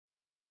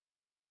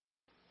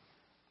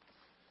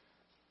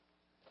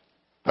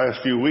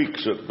Past few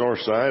weeks at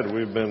Northside,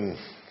 we've been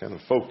kind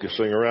of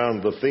focusing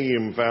around the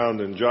theme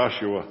found in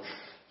Joshua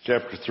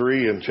chapter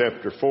 3 and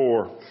chapter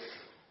 4.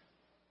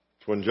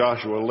 It's when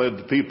Joshua led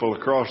the people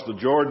across the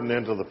Jordan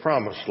into the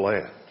promised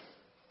land.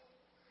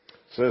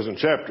 It says in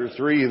chapter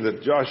 3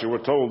 that Joshua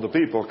told the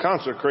people,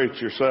 "Consecrate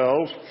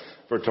yourselves,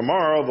 for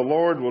tomorrow the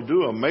Lord will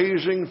do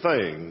amazing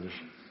things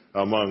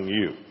among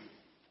you."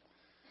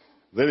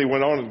 Then he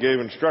went on and gave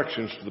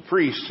instructions to the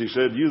priests. He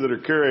said, "You that are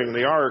carrying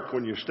the ark,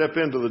 when you step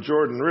into the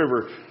Jordan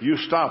River, you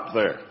stop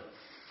there.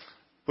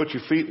 Put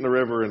your feet in the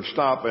river and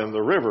stop, and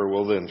the river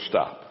will then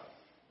stop."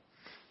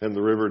 And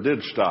the river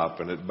did stop,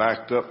 and it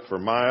backed up for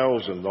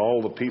miles, and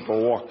all the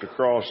people walked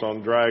across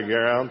on dry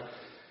ground.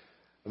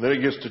 And then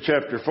it gets to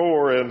chapter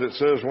 4, and it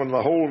says, when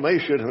the whole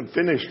nation had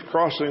finished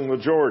crossing the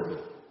Jordan,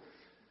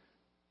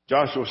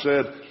 Joshua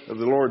said,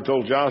 the Lord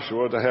told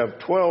Joshua to have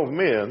 12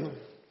 men,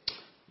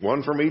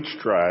 one from each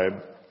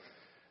tribe,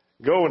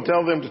 go and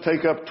tell them to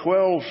take up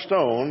 12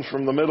 stones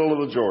from the middle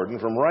of the Jordan,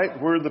 from right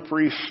where the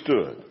priest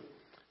stood,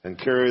 and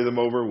carry them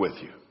over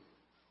with you.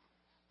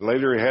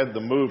 Later he had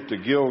them moved to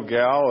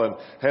Gilgal and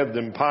had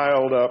them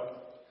piled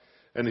up.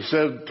 And he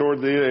said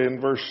in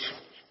verse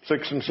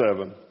 6 and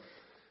 7,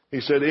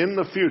 he said, "In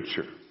the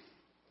future,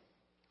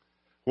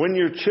 when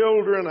your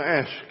children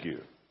ask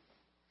you,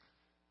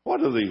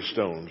 'What do these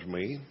stones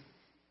mean?'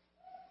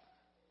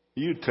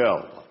 you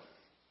tell them.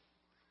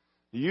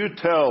 You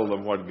tell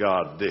them what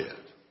God did.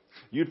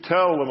 You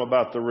tell them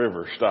about the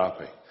river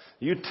stopping.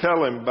 You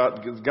tell them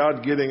about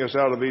God getting us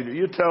out of Egypt.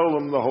 You tell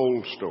them the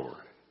whole story."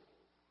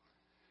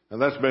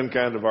 And that's been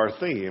kind of our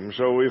theme.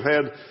 So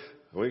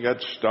we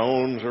got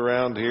stones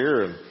around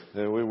here,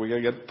 and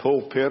we got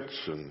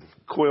pulpits and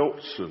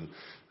quilts and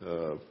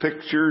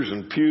pictures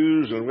and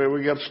pews, and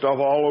we got stuff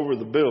all over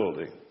the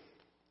building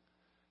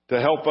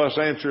to help us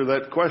answer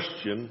that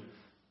question,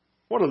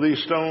 what do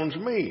these stones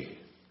mean?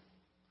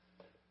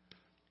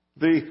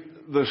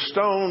 The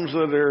stones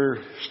that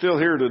are still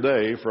here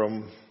today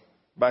from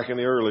back in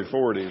the early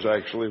 40s,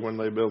 actually, when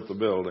they built the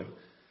building,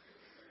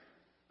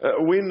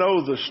 we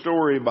know the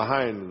story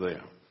behind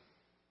them.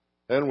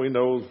 And we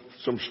know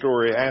some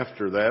story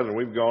after that, and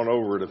we've gone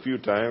over it a few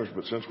times,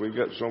 but since we've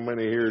got so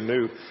many here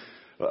new,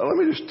 let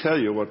me just tell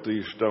you what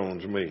these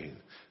stones mean.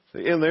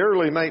 In the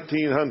early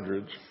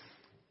 1900s,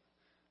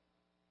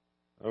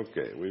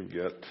 okay, we've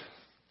got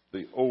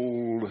the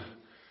old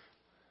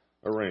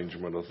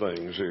arrangement of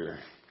things here.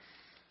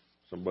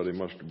 Somebody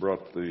must have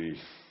brought the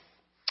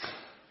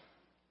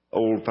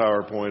old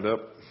PowerPoint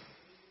up.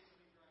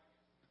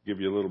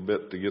 Give you a little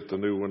bit to get the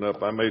new one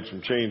up. I made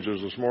some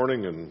changes this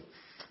morning, and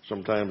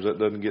sometimes that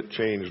doesn't get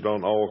changed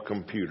on all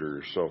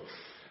computers. So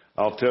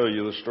I'll tell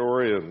you the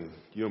story, and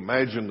you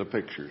imagine the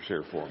pictures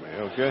here for me,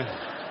 okay?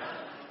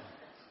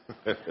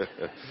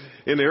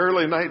 In the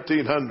early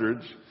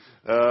 1900s,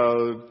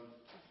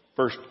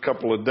 first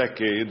couple of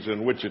decades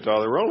in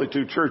Wichita, there were only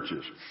two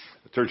churches.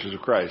 Churches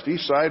of Christ,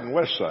 East Side and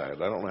West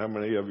Side. I don't know how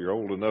many of you are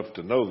old enough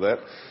to know that.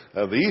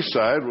 The East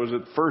Side was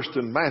at First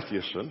and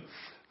Mathewson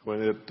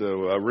when it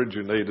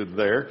originated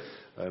there,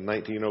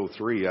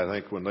 1903, I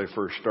think, when they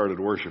first started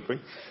worshiping.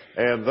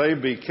 And they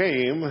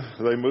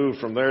moved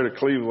from there to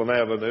Cleveland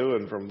Avenue,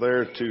 and from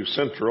there to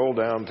Central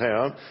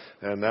downtown,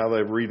 and now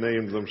they've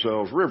renamed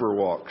themselves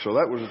Riverwalk. So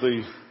that was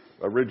the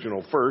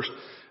original first.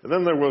 And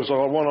then there was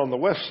one on the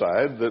West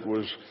Side that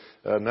was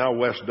now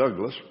West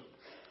Douglas.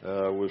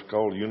 Was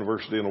called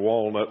University in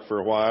Walnut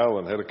for a while,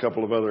 and had a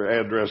couple of other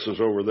addresses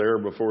over there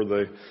before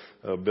they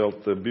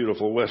built the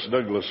beautiful West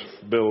Douglas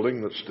building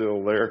that's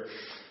still there.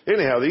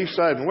 Anyhow, the East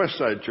Side and West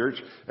Side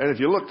Church, and if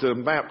you look at the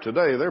map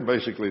today, they're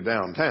basically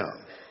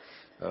downtown.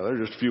 They're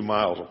just a few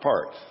miles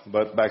apart.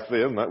 But back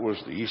then, that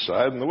was the East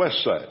Side and the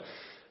West Side.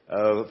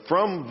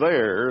 From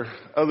there,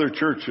 other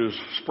churches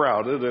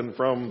sprouted, and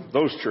from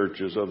those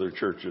churches, other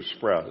churches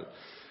sprouted.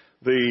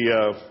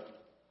 The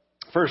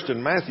First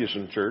and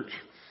Mathewson Church,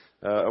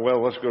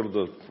 let's go to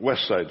the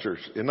West Side Church.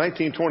 In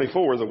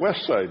 1924, the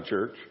West Side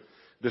Church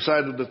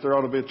decided that there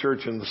ought to be a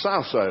church in the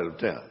South Side of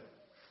town.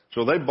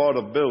 So they bought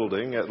a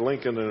building at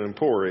Lincoln and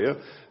Emporia,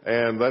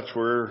 and that's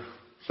where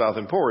South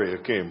Emporia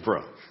came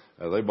from.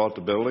 They bought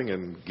the building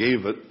and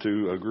gave it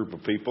to a group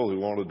of people who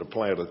wanted to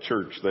plant a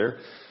church there.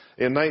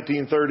 In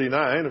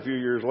 1939, a few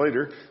years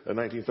later,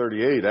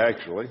 1938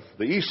 actually,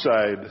 the East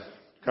Side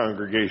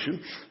congregation,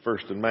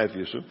 First and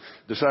Mathewson,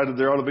 decided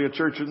there ought to be a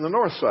church in the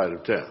North Side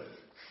of town.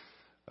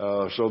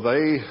 So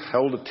they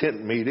held a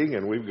tent meeting,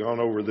 and we've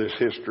gone over this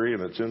history,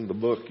 and it's in the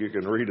book. You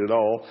can read it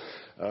all.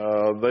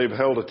 They've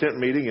held a tent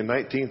meeting in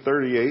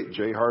 1938.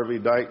 J. Harvey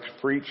Dykes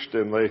preached,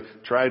 and they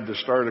tried to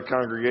start a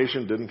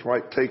congregation. Didn't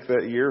quite take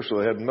that year, so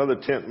they had another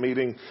tent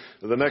meeting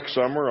the next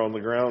summer on the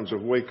grounds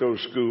of Waco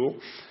School.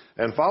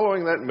 And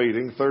following that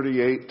meeting,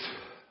 38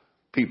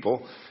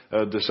 people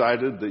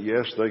decided that,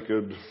 yes, they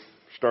could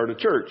start a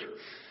church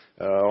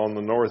on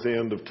the north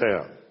end of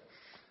town.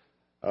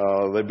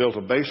 They built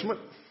a basement.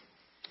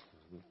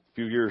 A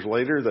few years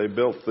later, they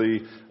built the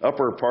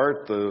upper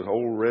part, the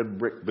old red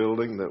brick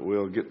building that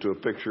we'll get to a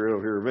picture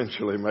of here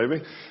eventually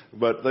maybe.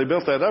 But they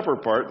built that upper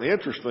part. And the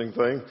interesting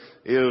thing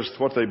is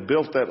what they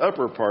built that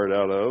upper part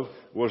out of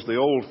was the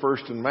old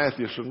First and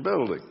Mathewson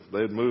building.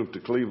 They had moved to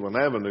Cleveland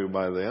Avenue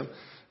by then,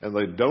 and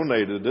they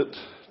donated it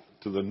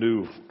to the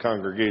new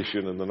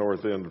congregation in the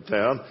north end of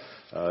town.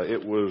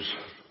 It was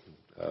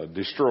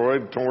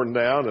destroyed, torn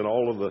down, and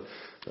all of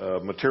the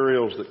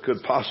materials that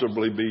could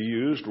possibly be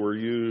used were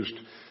used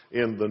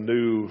in the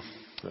new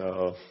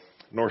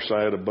north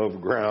side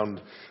above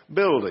ground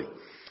building.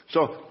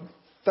 So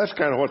that's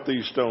kind of what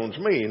these stones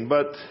mean.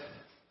 But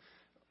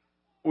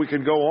we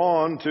could go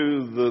on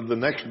to the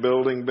next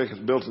building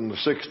built in the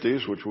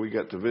 60s, which we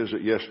got to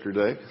visit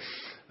yesterday.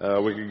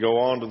 We could go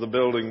on to the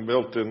building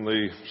built in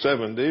the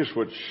 70s,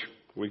 which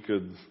we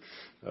could,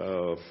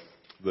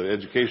 the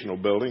educational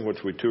building,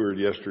 which we toured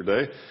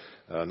yesterday.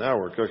 Now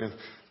we're cooking.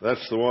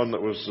 That's the one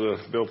that was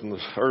built in the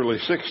early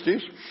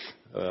 60s,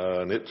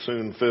 and it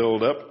soon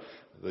filled up.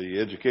 The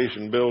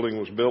education building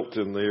was built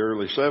in the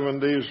early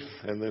 70s,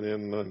 and then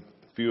in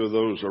a few of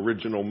those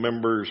original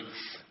members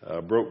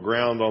broke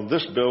ground on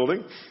this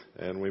building,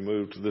 and we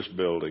moved to this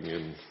building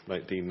in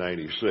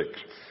 1996.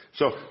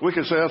 So we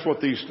can say that's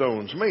what these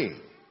stones mean.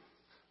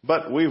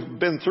 But we've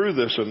been through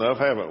this enough,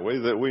 haven't we,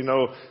 that we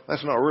know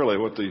that's not really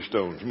what these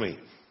stones mean.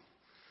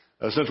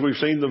 Since we've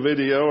seen the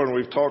video and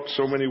we've talked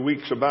so many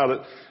weeks about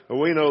it,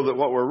 we know that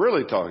what we're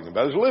really talking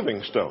about is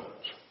living stones.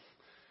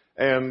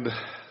 And,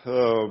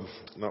 no,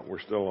 we're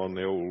still on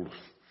the old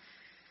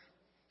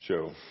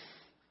show.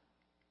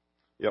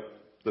 Yep,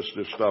 let's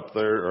just stop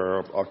there,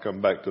 or I'll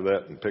come back to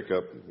that and pick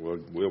up.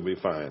 We'll be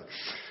fine.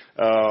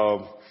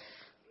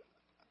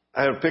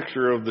 I have a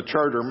picture of the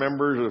charter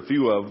members, a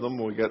few of them.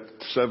 We got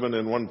 7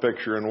 in one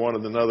picture and 1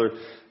 in another,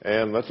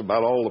 and that's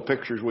about all the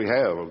pictures we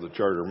have of the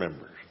charter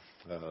members.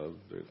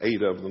 There's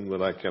 8 of them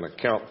that I can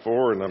account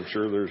for, and I'm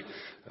sure there's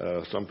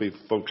some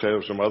folks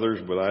have some others,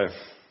 but I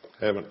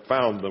haven't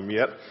found them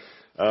yet.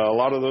 A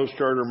lot of those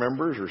charter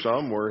members, or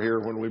some, were here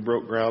when we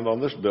broke ground on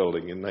this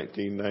building in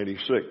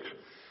 1996.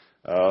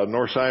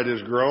 Northside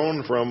has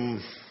grown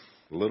from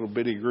a little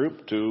bitty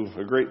group to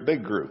a great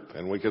big group,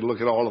 and we could look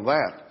at all of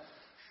that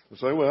and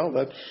say, well,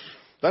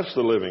 that's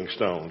the living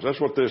stones. That's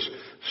what this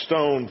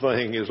stone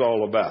thing is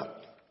all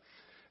about.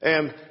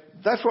 And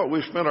that's what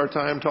we've spent our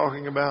time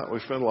talking about.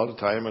 We've spent a lot of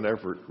time and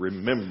effort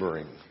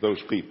remembering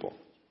those people,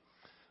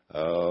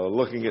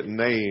 looking at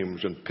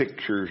names and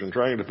pictures and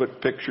trying to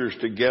put pictures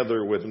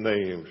together with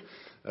names.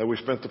 We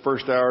spent the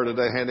first hour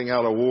today handing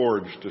out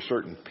awards to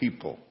certain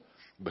people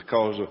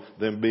because of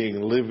them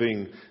being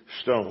living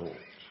stones.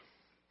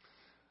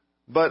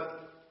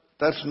 But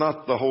that's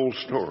not the whole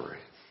story.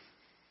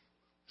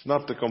 It's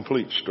not the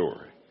complete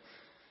story.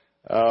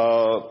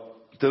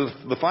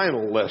 The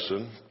final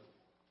lesson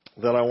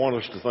that I want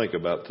us to think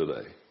about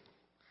today,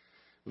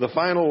 the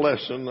final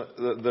lesson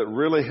that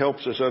really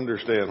helps us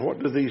understand what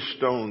do these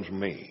stones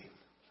mean,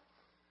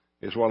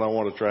 is what I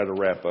want to try to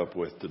wrap up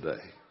with today.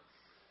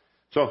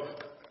 So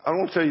I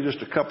want to tell you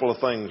just a couple of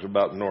things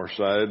about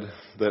Northside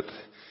that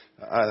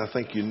I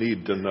think you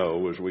need to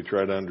know as we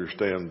try to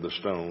understand the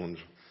stones.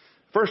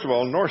 First of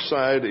all,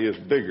 Northside is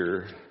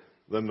bigger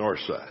than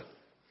Northside.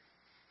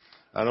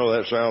 I know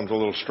that sounds a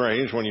little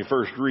strange when you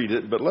first read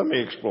it, but let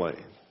me explain.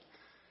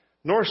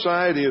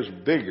 Northside is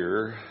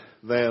bigger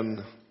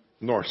than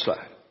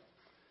Northside.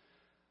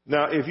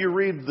 Now, if you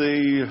read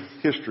the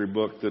history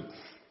book that's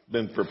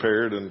been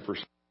prepared and for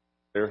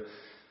there,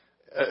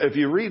 if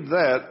you read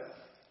that,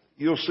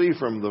 you'll see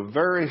from the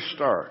very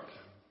start,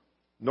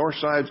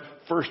 Northside's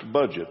first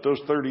budget, those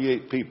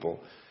 38 people,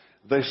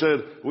 they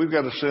said, we've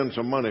got to send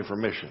some money for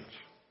missions.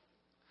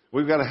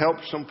 We've got to help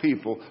some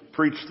people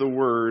preach the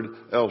word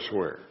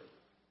elsewhere.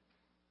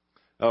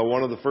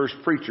 One of the first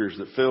preachers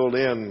that filled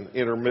in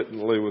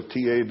intermittently with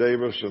T.A.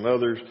 Davis and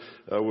others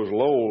was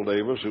Lowell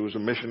Davis, who was a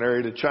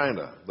missionary to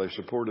China. They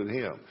supported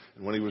him.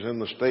 And when he was in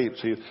the States,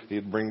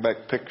 he'd bring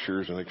back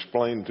pictures and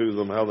explain to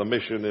them how the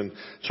mission in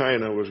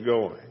China was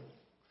going.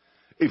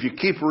 If you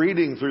keep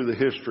reading through the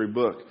history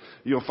book,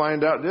 you'll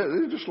find out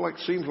it just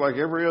seems like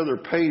every other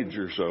page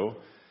or so,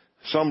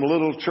 some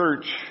little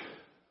church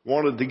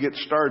wanted to get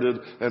started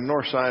and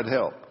Northside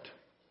helped.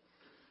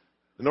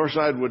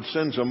 Northside would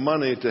send some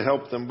money to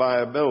help them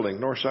buy a building.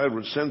 Northside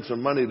would send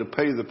some money to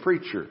pay the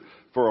preacher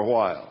for a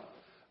while.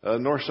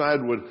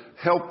 Northside would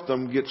help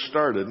them get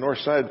started.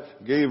 Northside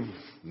gave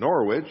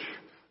Norwich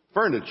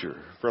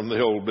furniture from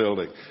the old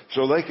building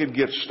so they could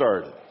get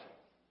started.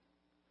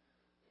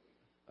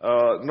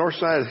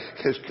 Northside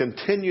has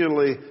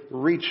continually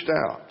reached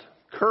out.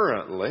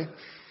 Currently,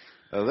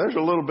 there's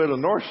a little bit of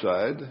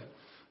Northside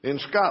in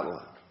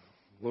Scotland.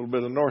 A little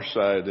bit of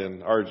Northside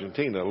in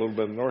Argentina, a little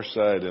bit of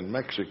Northside in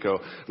Mexico,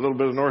 a little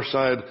bit of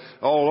Northside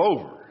all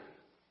over.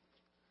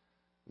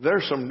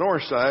 There's some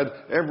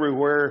Northside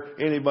everywhere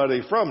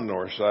anybody from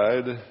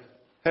Northside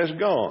has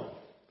gone.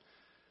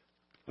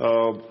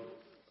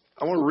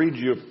 I want to read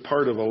you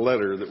part of a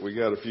letter that we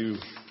got a few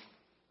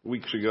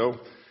weeks ago.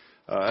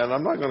 And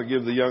I'm not going to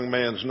give the young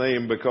man's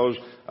name because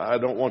I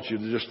don't want you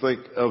to just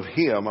think of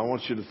him. I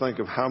want you to think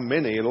of how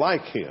many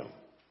like him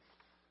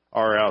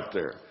are out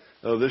there.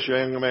 This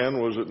young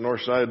man was at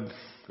Northside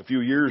a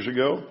few years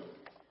ago.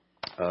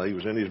 He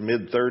was in his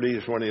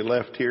mid-30s when he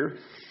left here.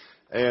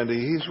 And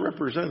he's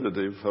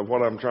representative of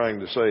what I'm trying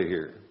to say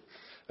here.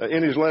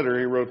 In his letter,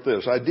 he wrote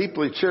this: I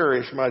deeply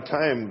cherish my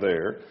time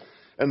there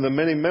and the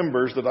many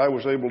members that I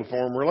was able to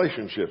form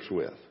relationships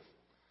with.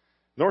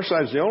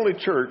 Northside's the only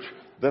church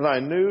that I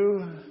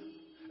knew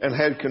and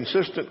had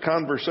consistent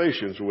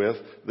conversations with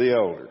the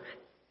elders.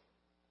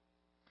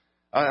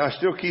 I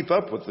still keep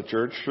up with the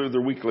church through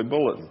their weekly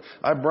bulletin.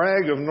 I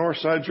brag of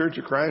Northside Church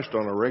of Christ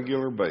on a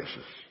regular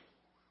basis.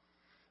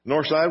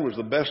 Northside was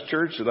the best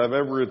church that I've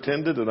ever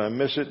attended, and I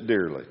miss it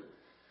dearly.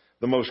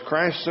 The most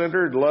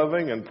Christ-centered,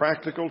 loving, and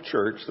practical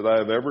church that I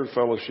have ever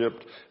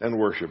fellowshiped and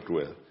worshiped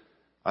with.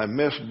 I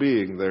miss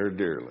being there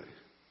dearly.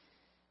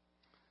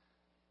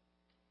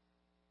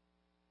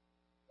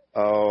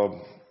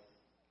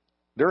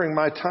 During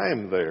my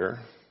time there,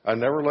 I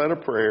never led a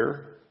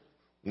prayer,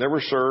 never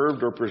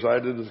served or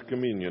presided at the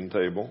communion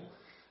table.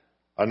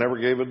 I never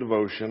gave a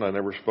devotion. I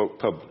never spoke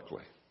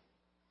publicly.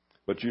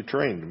 But you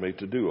trained me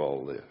to do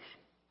all this.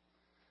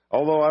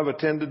 Although I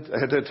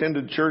had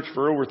attended church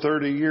for over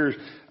 30 years,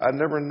 I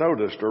never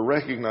noticed or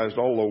recognized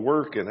all the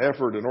work and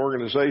effort and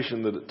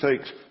organization that it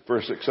takes for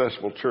a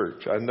successful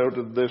church. I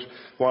noted this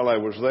while I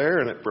was there,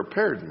 and it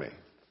prepared me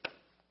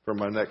for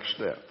my next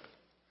step.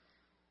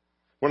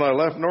 When I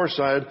left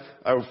Northside,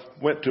 I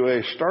went to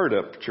a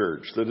startup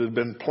church that had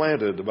been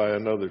planted by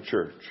another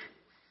church.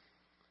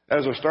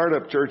 As a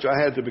startup church, I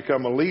had to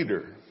become a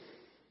leader.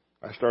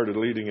 I started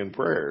leading in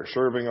prayer,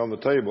 serving on the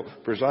table,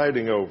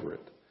 presiding over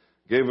it.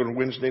 Gave a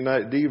Wednesday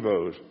night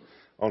devos.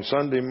 On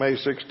Sunday, May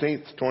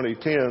 16th,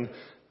 2010,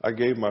 I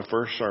gave my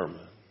first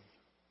sermon.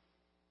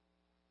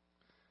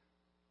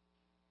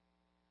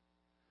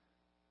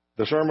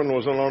 The sermon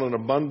was on an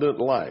abundant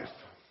life,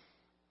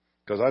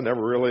 because I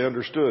never really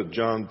understood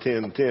John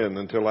 10:10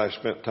 until I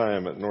spent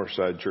time at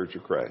Northside Church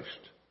of Christ.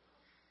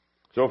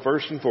 So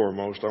first and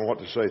foremost, I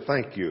want to say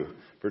thank you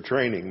for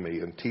training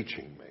me and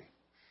teaching me.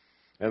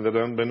 And that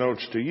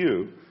unbeknownst to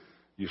you,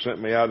 you sent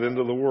me out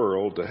into the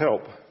world to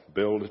help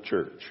build a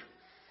church.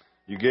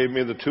 You gave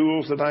me the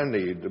tools that I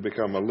need to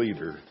become a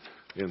leader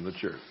in the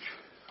church.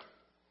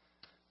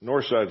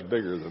 Northside's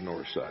bigger than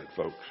Northside,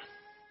 folks.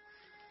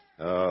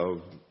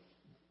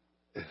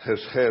 It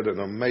has had an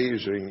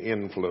amazing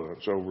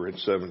influence over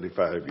its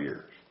 75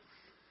 years.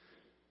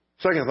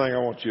 Second thing I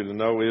want you to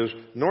know is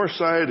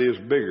Northside is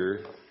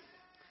bigger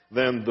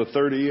than the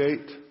 38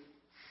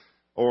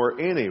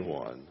 or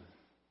anyone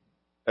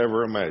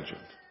ever imagined.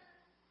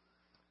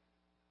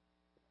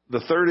 The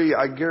 30,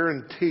 I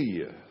guarantee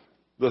you,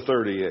 the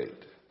 38.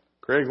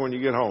 Craig, when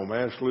you get home,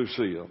 ask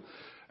Lucille.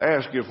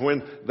 Ask if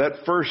when that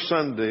first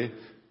Sunday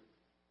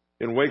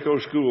in Waco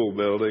School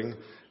Building,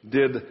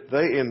 did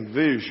they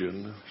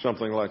envision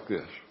something like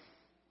this?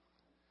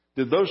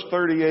 Did those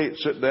 38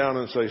 sit down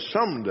and say,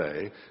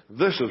 someday,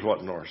 this is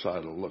what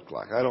Northside will look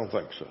like? I don't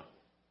think so.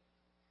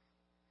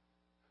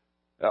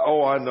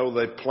 Oh, I know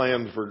they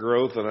planned for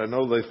growth, and I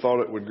know they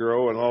thought it would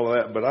grow and all of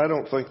that, but I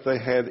don't think they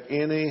had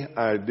any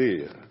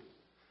idea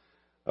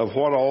of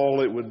what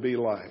all it would be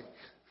like,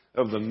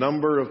 of the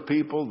number of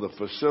people, the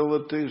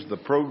facilities, the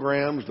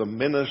programs, the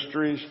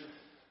ministries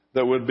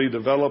that would be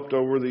developed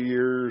over the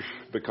years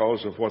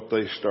because of what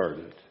they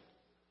started.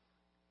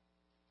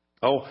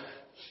 Oh,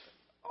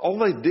 all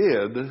they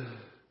did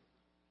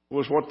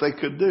was what they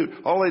could do.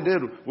 All they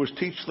did was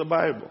teach the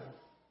Bible.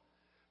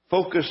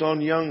 Focus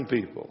on young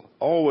people.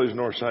 Always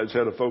Northside's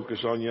had a focus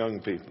on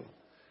young people.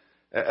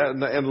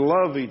 And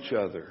love each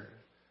other.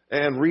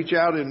 And reach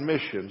out in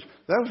missions.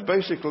 That was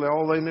basically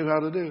all they knew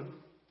how to do.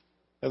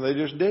 And they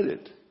just did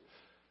it.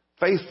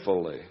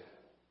 Faithfully.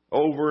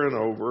 Over and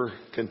over.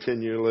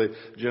 Continually.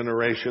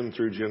 Generation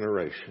through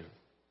generation.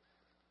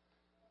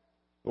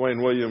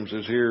 Wayne Williams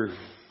is here.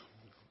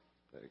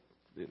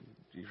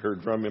 You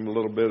heard from him a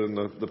little bit in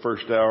the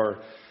first hour.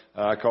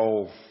 I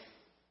call,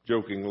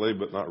 jokingly,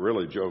 but not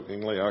really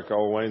jokingly, I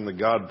call Wayne the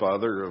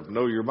godfather of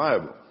Know Your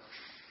Bible.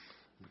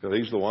 Because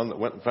he's the one that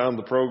went and found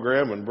the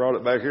program and brought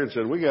it back here and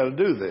said, we got to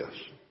do this.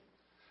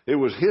 It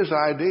was his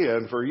idea,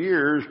 and for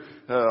years,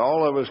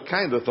 all of us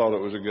kind of thought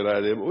it was a good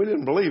idea, but we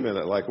didn't believe in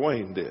it like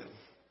Wayne did.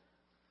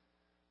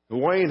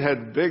 Wayne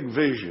had big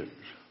visions.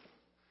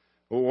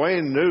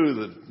 Wayne knew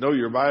that Know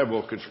Your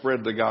Bible could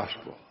spread the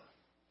gospel.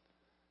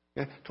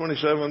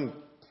 27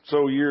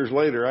 so years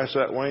later, I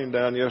sat Wayne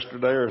down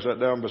yesterday, or sat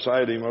down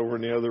beside him over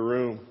in the other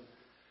room,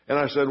 and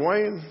I said,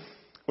 Wayne,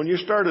 when you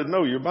started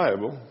Know Your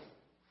Bible,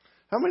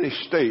 how many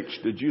states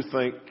did you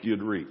think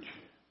you'd reach?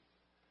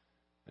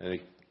 And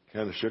he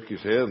kind of shook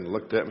his head and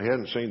looked at me. He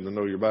hadn't seen the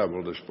Know Your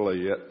Bible display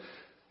yet.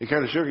 He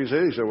kind of shook his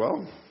head. He said,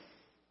 well,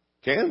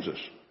 Kansas.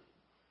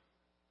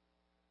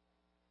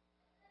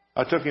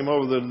 I took him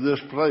over to the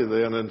display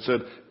then and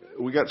said,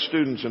 we got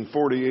students in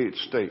 48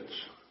 states.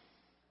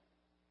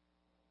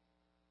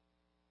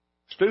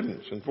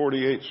 Students in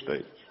 48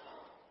 states.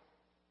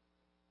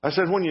 I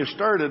said, when you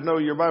started Know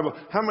Your Bible,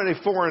 how many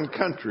foreign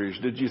countries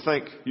did you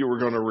think you were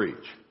going to reach?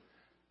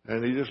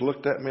 And he just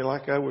looked at me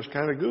like I was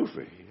kind of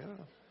goofy. You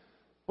know?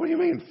 What do you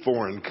mean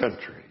foreign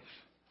countries?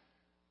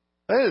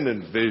 I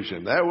didn't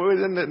envision that.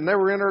 It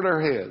never entered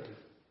our head.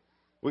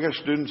 We got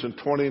students in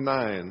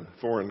 29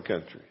 foreign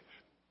countries.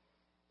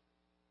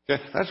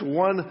 Okay? That's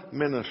one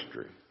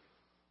ministry.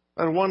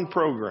 That's one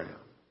program.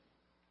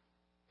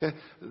 Okay?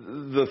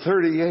 The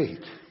 38,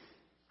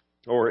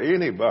 or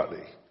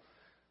anybody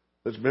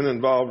that's been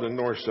involved in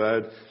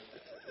Northside,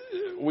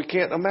 we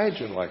can't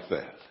imagine like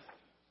that.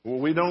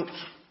 We don't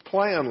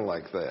plan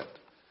like that.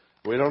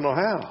 We don't know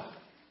how.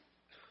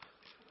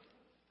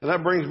 And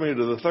that brings me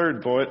to the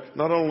third point.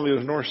 Not only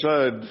is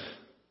Northside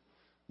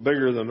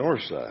bigger than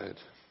Northside,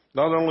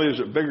 not only is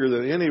it bigger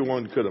than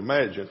anyone could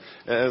imagine,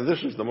 and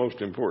this is the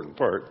most important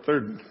part.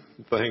 Third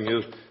thing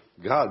is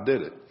God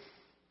did it.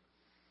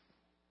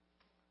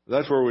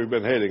 That's where we've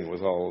been heading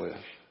with all this.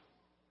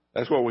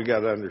 That's what we got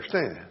to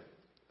understand.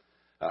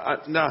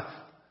 Now,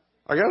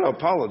 I got to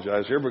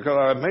apologize here because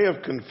I may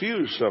have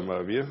confused some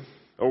of you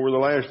over the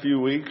last few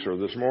weeks or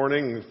this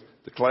morning,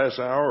 the class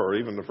hour, or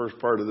even the first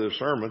part of this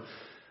sermon,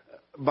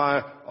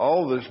 by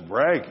all this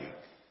bragging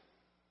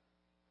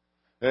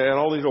and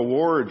all these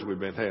awards we've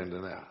been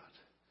handing out,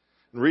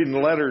 and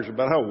reading letters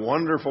about how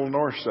wonderful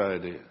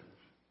Northside is,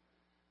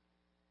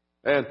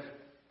 and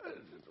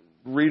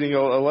reading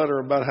a letter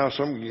about how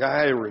some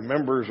guy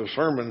remembers a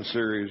sermon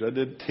series I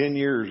did 10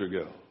 years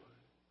ago.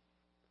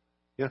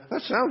 Yeah,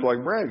 that sounds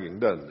like bragging,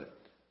 doesn't it?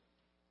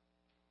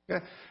 Yeah.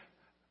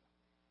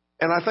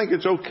 And I think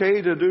it's okay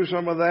to do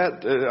some of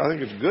that. I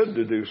think it's good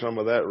to do some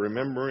of that,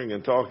 remembering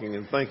and talking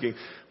and thinking.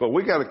 But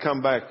we got to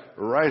come back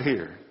right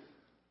here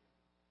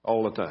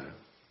all the time.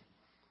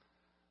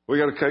 We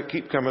got to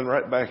keep coming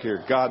right back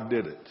here. God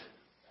did it.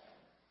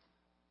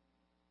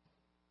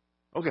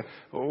 Okay,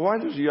 well, why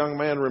does a young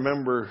man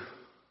remember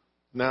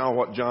now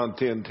what John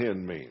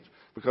 10:10 means?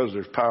 Because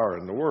there's power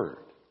in the Word.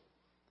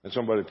 And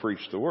somebody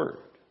preached the Word.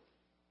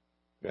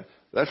 Yeah,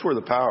 that's where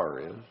the power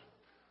is.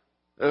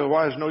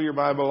 Why is Know Your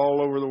Bible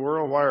all over the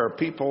world? Why are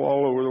people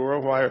all over the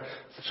world? Why are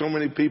so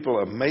many people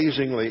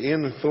amazingly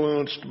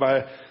influenced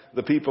by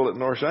the people at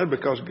Northside?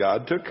 Because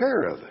God took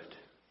care of it.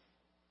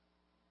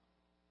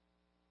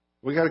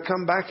 We got to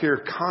come back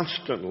here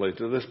constantly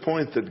to this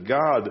point that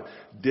God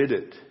did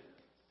it.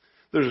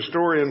 There's a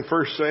story in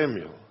 1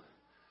 Samuel.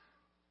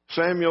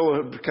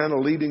 Samuel kind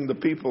of leading the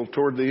people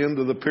toward the end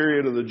of the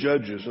period of the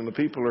judges, and the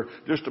people are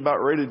just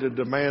about ready to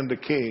demand a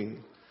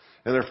king.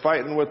 And they're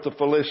fighting with the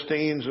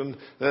Philistines, and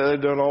they're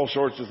doing all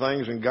sorts of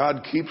things, and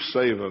God keeps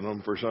saving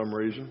them for some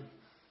reason.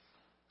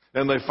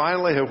 And they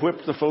finally have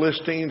whipped the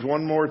Philistines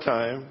one more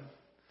time.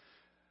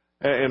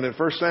 And in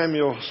 1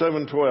 Samuel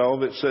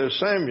 7:12, it says,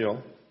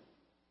 Samuel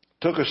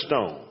took a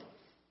stone,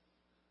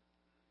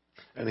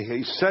 and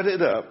he set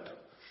it up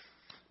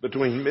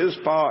between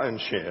Mizpah and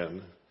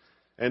Shen,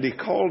 and he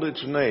called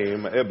its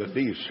name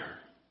Ebenezer.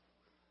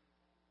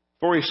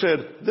 For he said,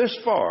 this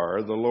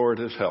far the Lord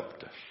has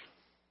helped us.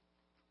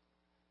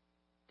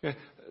 Okay.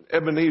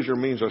 Ebenezer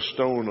means a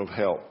stone of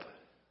help.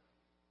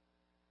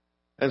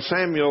 And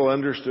Samuel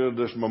understood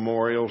this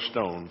memorial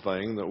stone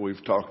thing that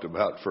we've talked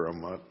about for a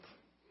month.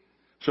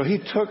 So he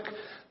took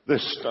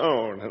this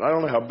stone, and I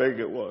don't know how big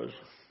it was,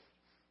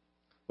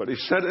 but he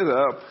set it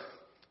up,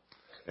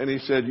 and he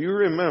said, you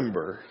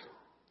remember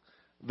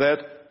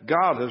that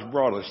God has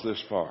brought us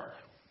this far.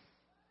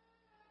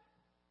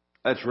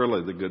 That's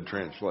really the good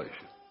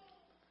translation.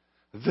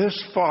 This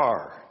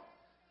far,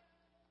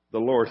 the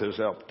Lord has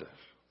helped us.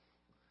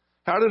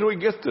 How did we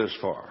get this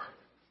far?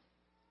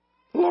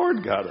 The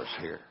Lord got us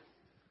here.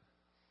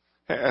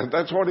 And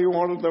that's what he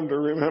wanted them to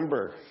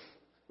remember.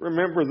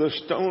 Remember, the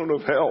stone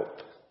of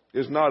help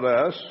is not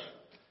us.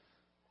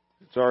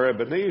 It's our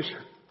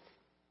Ebenezer.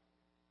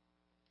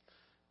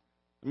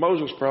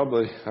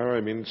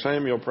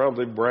 Samuel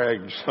probably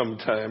bragged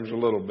sometimes a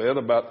little bit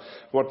about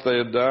what they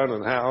had done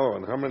and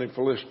how many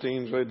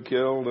Philistines they'd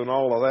killed and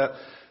all of that.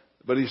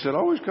 But he said,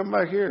 always come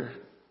back here.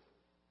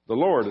 The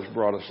Lord has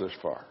brought us this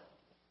far.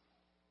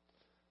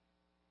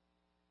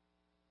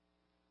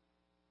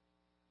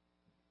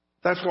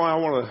 That's why I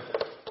want to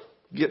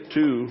get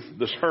to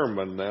the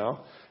sermon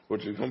now,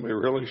 which is going to be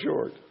really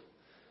short.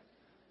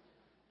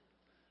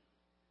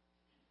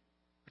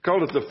 I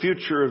called it The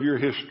Future of Your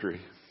History.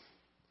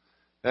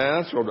 And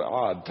that's sort of an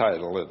odd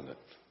title, isn't it?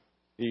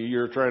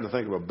 You're trying to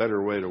think of a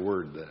better way to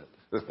word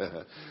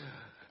that.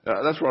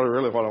 That's what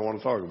I want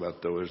to talk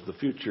about, though, is the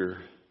future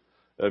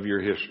of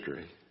your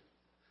history.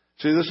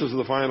 See, this is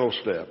the final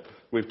step.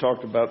 We've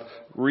talked about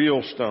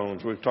real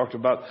stones. We've talked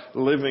about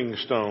living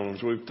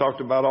stones. We've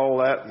talked about all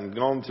that and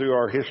gone through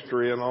our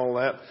history and all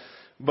that.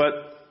 But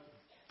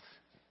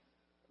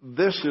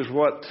this is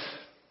what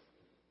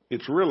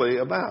it's really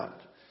about.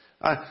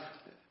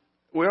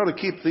 We ought to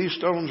keep these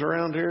stones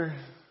around here,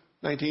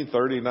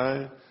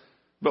 1939.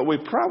 But we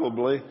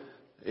probably,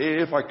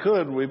 if I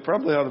could, we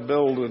probably ought to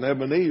build an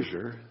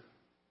Ebenezer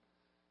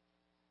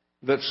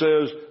that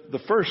says the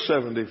first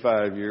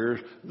 75 years,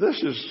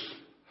 this is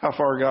how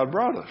far God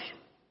brought us.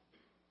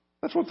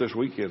 That's what this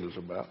weekend is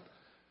about.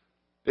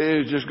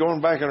 It's just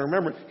going back and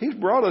remembering, He's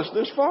brought us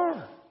this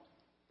far.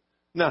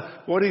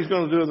 Now, what He's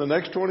going to do in the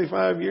next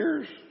 25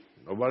 years,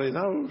 nobody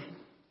knows.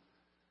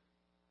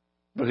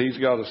 But He's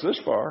got us this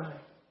far.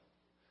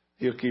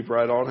 He'll keep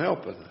right on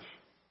helping us.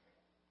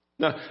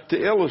 Now,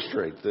 to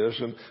illustrate this,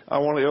 and I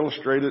want to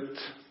illustrate it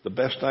the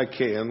best I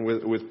can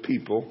with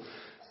people,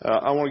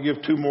 I want to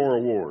give 2 more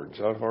awards.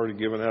 I've already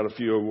given out a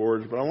few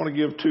awards, but I want to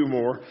give 2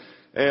 more,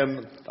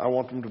 and I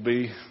want them to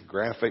be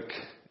graphic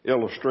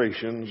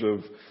illustrations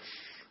of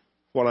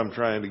what I'm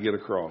trying to get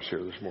across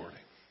here this morning.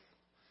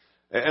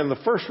 And the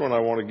first one I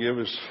want to give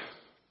is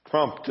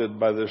prompted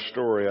by this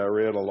story I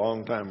read a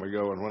long time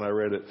ago, and when I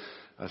read it,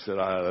 I said,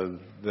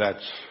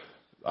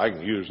 I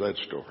can use that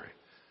story,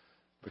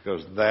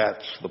 because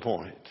that's the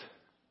point.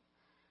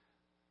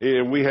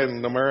 We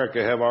in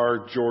America have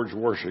our George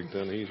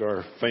Washington. He's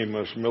our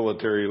famous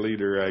military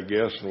leader, I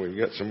guess, and we've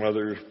got some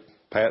others,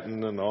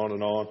 Patton and on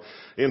and on.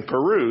 In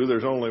Peru,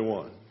 there's only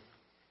one.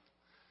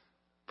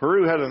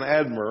 Peru had an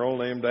admiral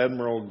named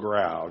Admiral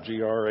Grau,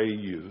 Grau,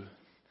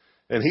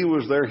 and he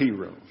was their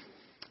hero,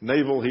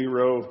 naval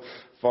hero,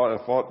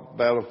 fought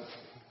battle,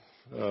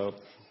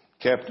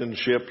 captained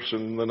ships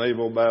in the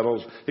naval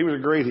battles. He was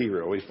a great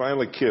hero. He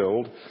finally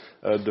killed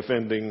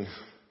defending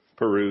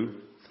Peru.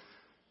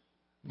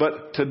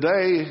 But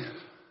today,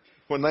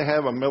 when they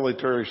have a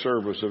military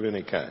service of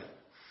any kind,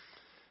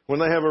 when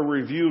they have a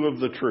review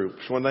of the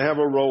troops, when they have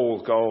a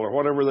roll call or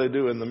whatever they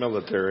do in the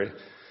military,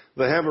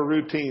 they have a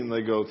routine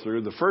they go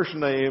through. The first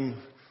name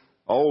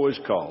always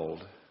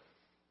called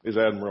is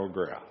Admiral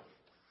Grau.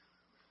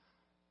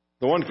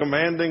 The one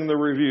commanding the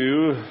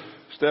review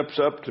steps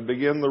up to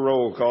begin the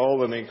roll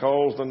call, and he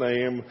calls the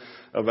name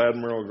of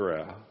Admiral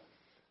Grau.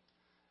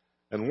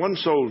 And one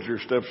soldier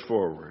steps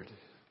forward.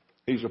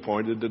 He's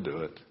appointed to do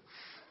it.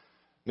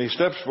 And he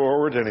steps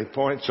forward and he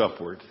points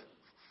upward.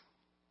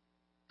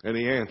 And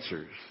he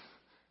answers,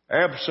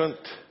 "Absent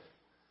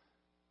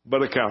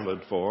but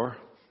accounted for,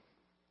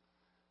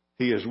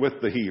 he is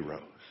with the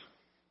heroes."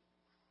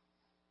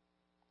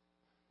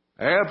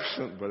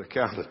 Absent but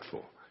accounted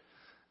for,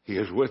 he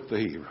is with the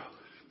heroes.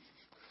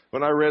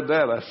 When I read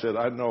that, I said,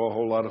 I know a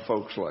whole lot of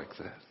folks like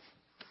that.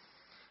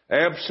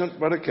 Absent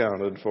but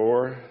accounted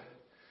for,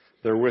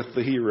 they're with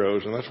the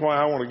heroes. And that's why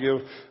I want to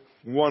give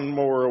one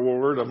more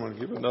award. I'm going to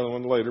give another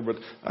one later, but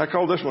I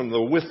call this one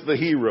the With the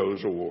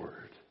Heroes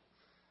Award.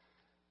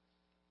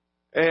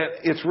 And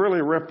it's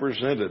really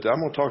representative. I'm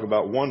going to talk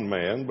about one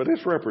man, but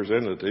it's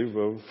representative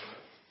of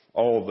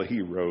all the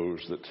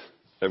heroes that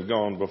have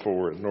gone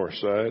before at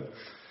Northside.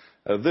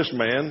 This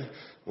man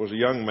was a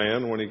young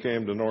man when he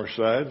came to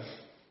Northside.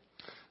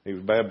 He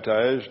was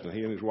baptized, and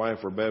he and his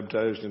wife were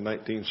baptized in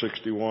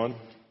 1961.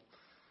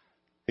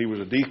 He was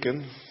a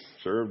deacon,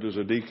 served as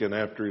a deacon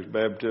after his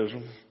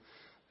baptism.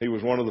 He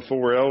was one of the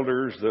 4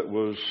 elders that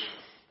was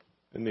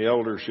in the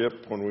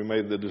eldership when we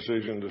made the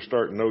decision to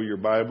start Know Your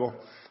Bible.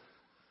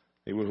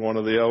 He was one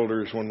of the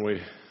elders when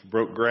we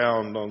broke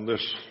ground on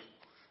this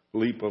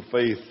leap of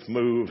faith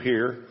move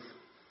here.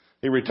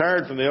 He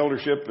retired from the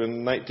eldership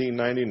in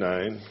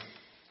 1999,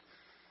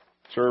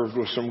 served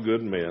with some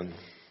good men.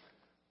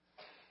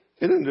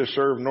 He didn't just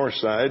serve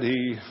Northside,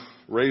 he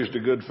raised a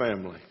good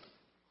family.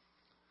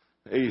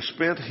 He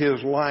spent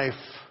his life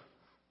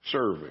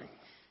serving.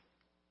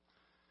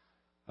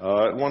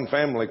 At one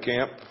family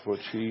camp,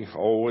 which he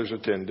always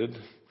attended,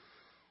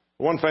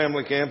 one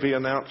family camp he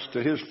announced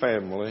to his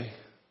family,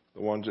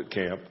 the ones at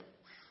camp,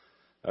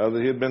 that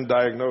he had been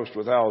diagnosed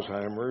with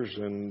Alzheimer's,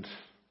 and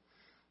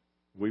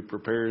we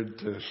prepared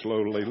to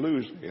slowly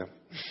lose him.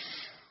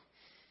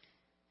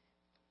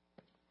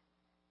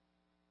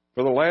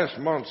 For the last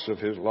months of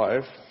his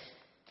life,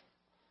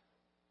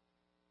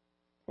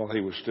 while he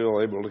was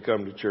still able to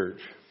come to church,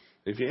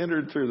 if you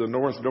entered through the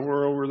north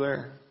door over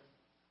there,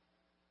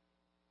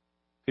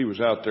 he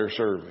was out there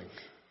serving.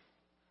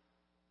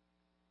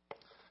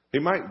 He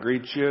might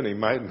greet you and he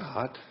might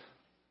not,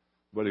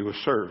 but he was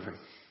serving.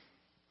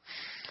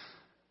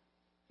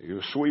 He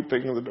was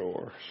sweeping the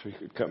door so he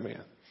could come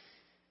in.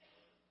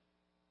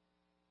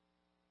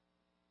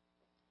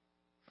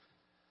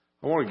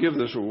 I want to give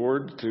this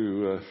award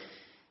to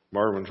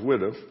Marvin's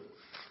widow,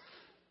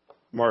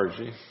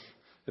 Margie.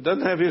 It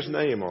doesn't have his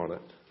name on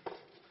it.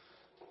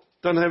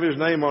 It doesn't have his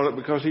name on it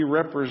because he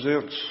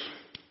represents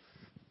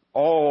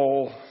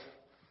all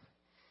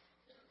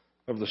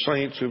of the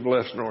saints who've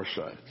left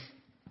Northside.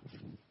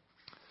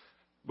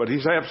 But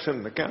he's absent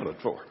and accounted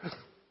for.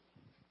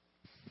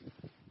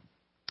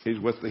 He's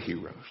with the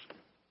heroes.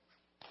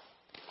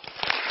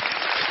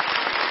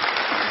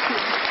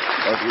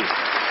 Love you.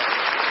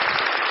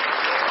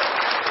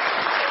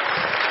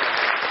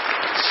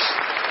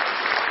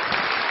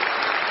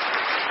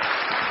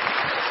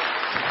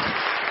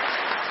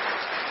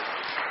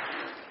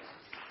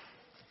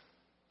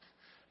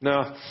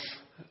 Now,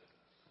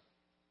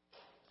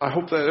 I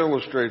hope that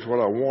illustrates what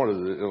I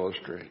wanted to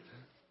illustrate.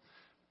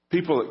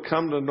 People that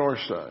come to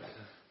Northside,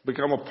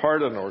 become a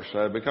part of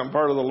Northside, become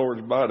part of the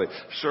Lord's body,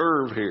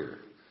 serve here,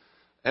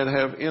 and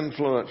have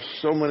influenced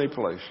so many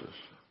places,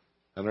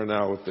 and are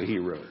now with the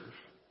heroes.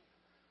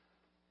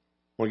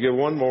 We'll give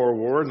one more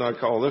award, and I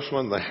call this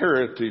one the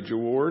Heritage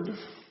Award.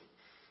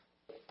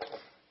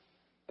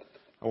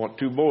 I want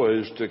two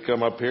boys to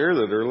come up here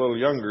that are a little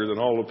younger than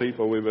all the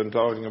people we've been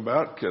talking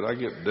about. Could I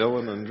get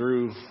Dylan and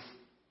Drew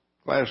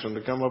Klassen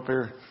to come up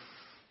here?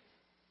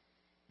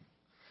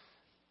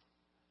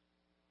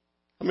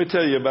 Let me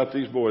tell you about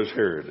these boys'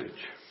 heritage.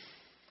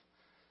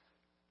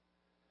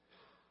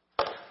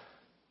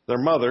 Their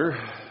mother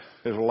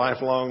is a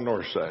lifelong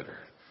Northsider.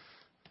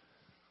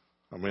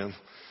 Amen.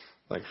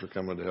 Thanks for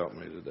coming to help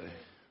me today.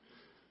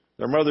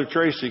 Their mother,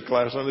 Tracy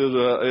Klassen,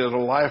 is a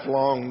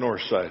lifelong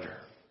Northsider.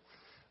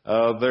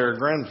 Their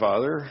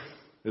grandfather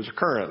is a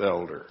current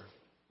elder,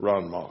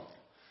 Ron Mock.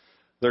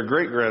 Their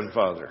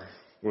great-grandfather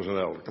was an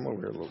elder. Come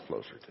over here a little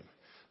closer to me.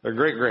 Their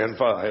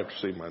great-grandfather, I have to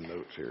see my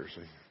notes here,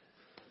 see.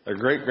 Their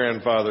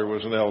great-grandfather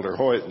was an elder,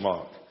 Hoyt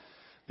Mock.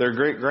 Their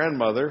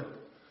great-grandmother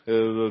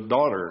is a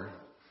daughter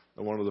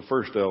of one of the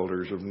first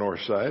elders of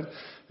Northside,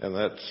 and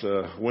that's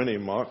Winnie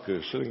Mock,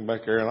 who's sitting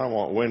back there, and I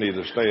want Winnie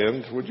to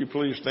stand. Would you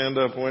please stand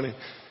up, Winnie?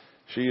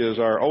 She is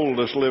our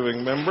oldest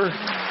living member.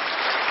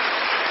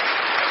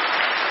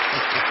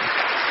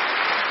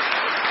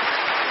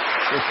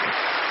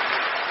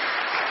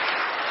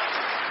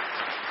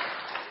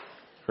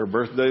 Her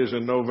birthday's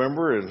in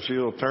November, and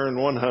she'll turn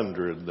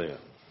 100 then.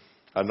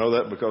 I know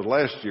that because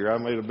last year I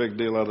made a big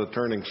deal out of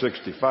turning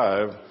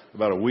 65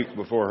 about a week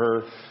before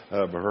her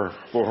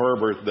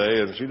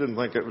birthday, and she didn't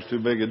think it was too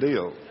big a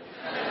deal.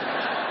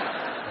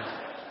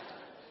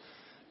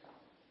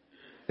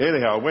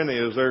 Anyhow, Winnie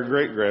is their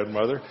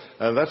great-grandmother,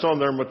 and that's on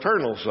their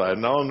maternal side.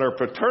 Now, on their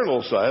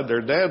paternal side,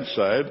 their dad's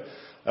side,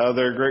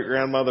 their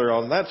great-grandmother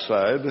on that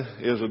side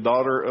is a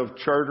daughter of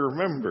charter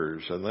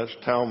members, and that's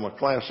Talma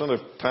Klassen.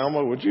 If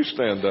Talma, would you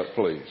stand up,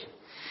 please?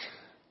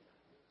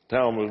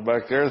 Talma's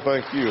back there.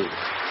 Thank you.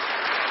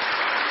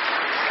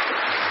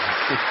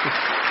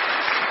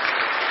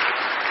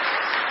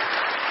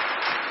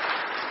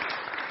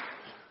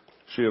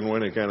 She and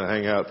Winnie kind of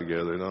hang out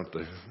together, don't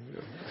they?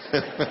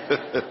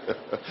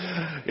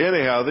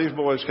 Anyhow, these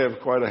boys have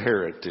quite a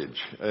heritage.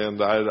 And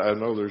I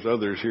know there's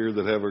others here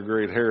that have a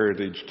great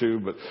heritage too,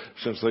 but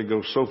since they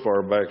go so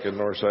far back in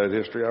Northside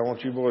history, I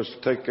want you boys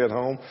to take that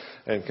home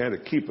and kind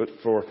of keep it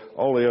for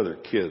all the other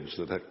kids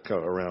that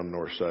come around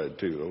Northside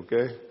too,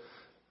 okay?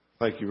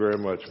 Thank you very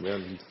much,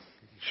 man.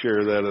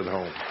 Share that at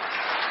home.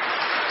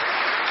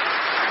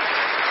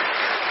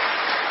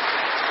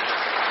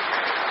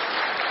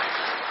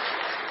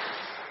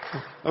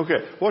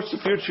 Okay, what's the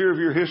future of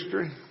your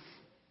history?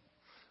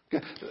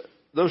 Okay.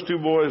 Those two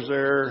boys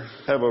there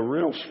have a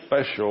real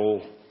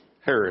special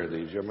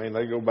heritage. I mean,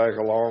 they go back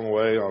a long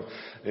way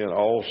in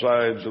all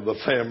sides of the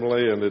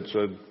family, and it's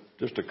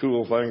just a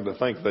cool thing to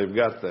think they've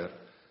got that.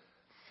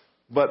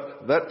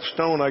 But that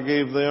stone I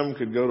gave them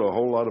could go to a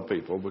whole lot of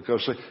people,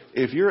 because see,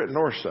 if you're at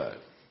Northside,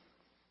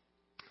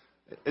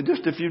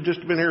 if you've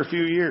just been here a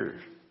few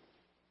years,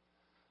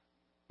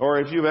 or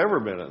if you've ever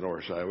been at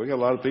Northside, we got a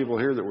lot of people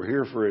here that were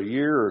here for a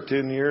year or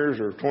 10 years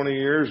or 20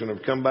 years and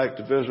have come back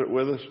to visit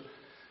with us.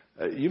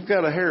 You've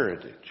got a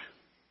heritage.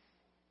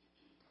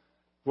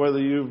 Whether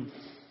you've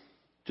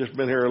just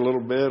been here a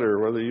little bit or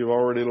whether you've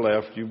already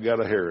left, you've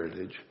got a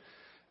heritage.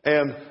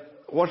 And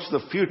what's the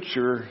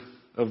future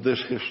of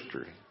this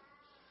history?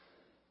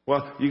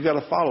 Well, you've got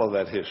to follow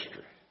that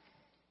history.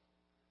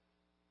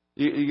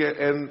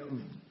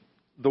 And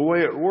the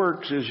way it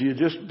works is you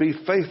just be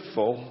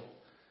faithful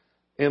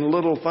in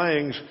little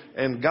things,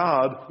 and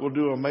God will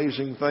do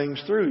amazing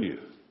things through you.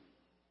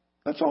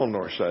 That's all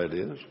Northside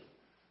is.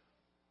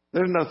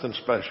 There's nothing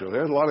special.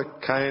 There's a lot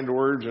of kind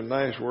words and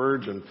nice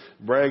words and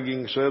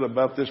bragging said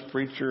about this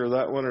preacher or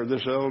that one or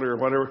this elder or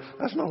whatever.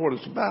 That's not what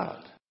it's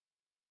about.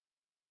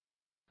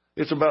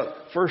 It's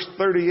about first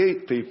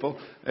 38 people,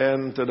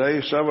 and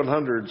today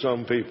 700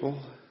 some people,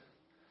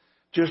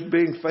 just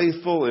being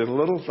faithful in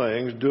little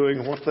things,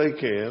 doing what they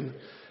can,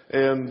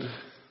 and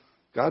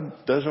God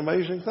does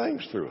amazing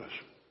things through us.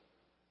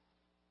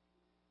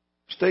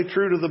 Stay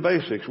true to the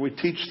basics. We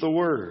teach the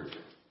Word.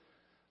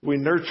 We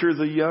nurture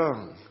the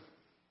young.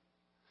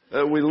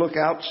 We look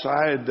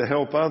outside to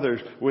help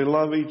others. We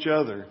love each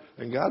other.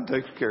 And God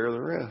takes care of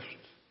the rest.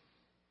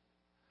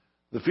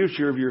 The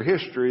future of your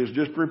history is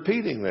just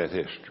repeating that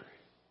history.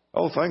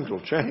 Oh, things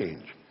will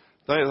change.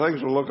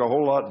 Things will look a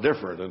whole lot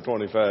different in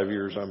 25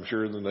 years, I'm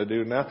sure, than they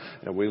do now.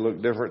 And we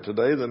look different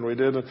today than we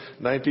did in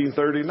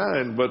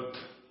 1939. But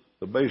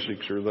the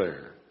basics are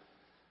there.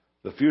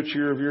 The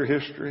future of your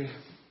history,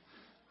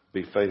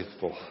 be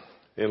faithful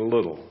in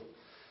little.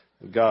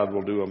 God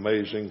will do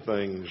amazing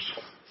things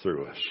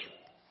through us.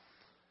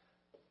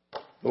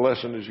 The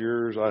lesson is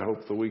yours. I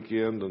hope the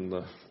weekend and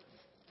the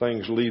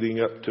things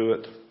leading up to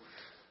it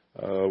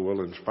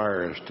will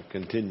inspire us to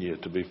continue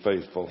to be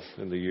faithful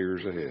in the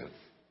years ahead.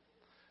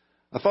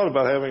 I thought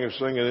about having us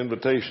sing an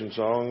invitation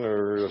song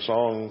or a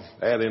song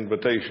at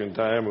invitation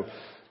time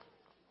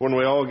when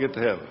we all get to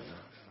heaven.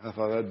 I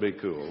thought that'd be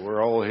cool.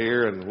 We're all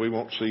here and we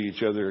won't see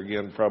each other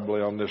again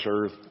probably on this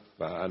earth.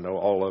 I know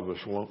all of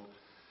us won't.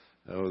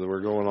 We're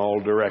going all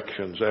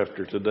directions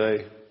after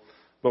today.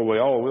 But we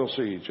all will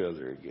see each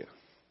other again.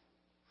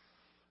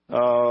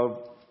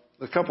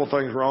 A couple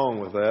things wrong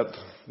with that.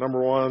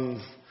 Number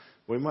one,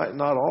 we might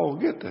not all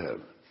get to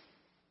heaven.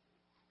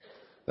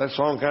 That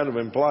song kind of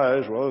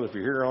implies, well, if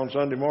you're here on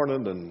Sunday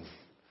morning, then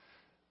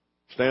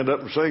stand up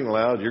and sing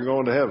loud, you're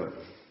going to heaven.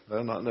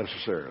 Well, not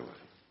necessarily.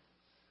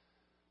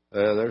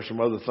 There's some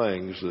other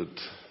things that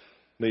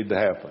need to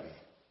happen.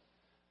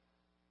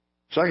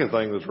 Second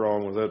thing that's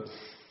wrong with that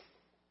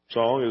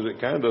song is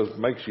it kind of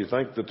makes you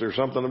think that there's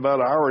something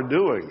about our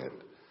doing it.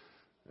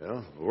 You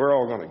know, we're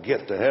all going to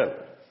get to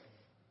heaven.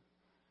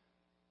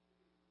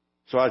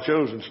 So I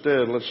chose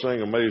instead, let's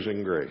sing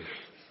Amazing Grace.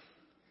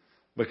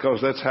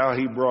 Because that's how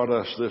he brought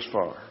us this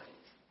far.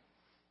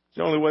 It's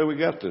the only way we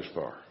got this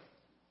far.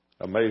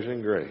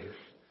 Amazing grace.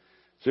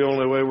 It's the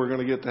only way we're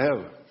going to get to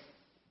heaven.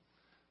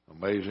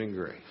 Amazing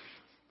grace.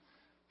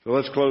 So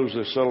let's close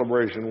this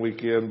celebration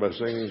weekend by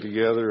singing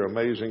together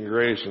Amazing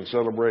Grace and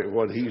celebrate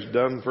what he's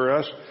done for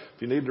us.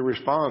 If you need to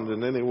respond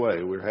in any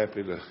way, we're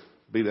happy to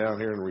be down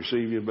here and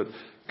receive you. But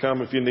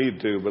come if you need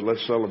to, but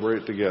let's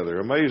celebrate together.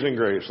 Amazing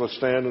Grace. Let's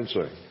stand and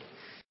sing.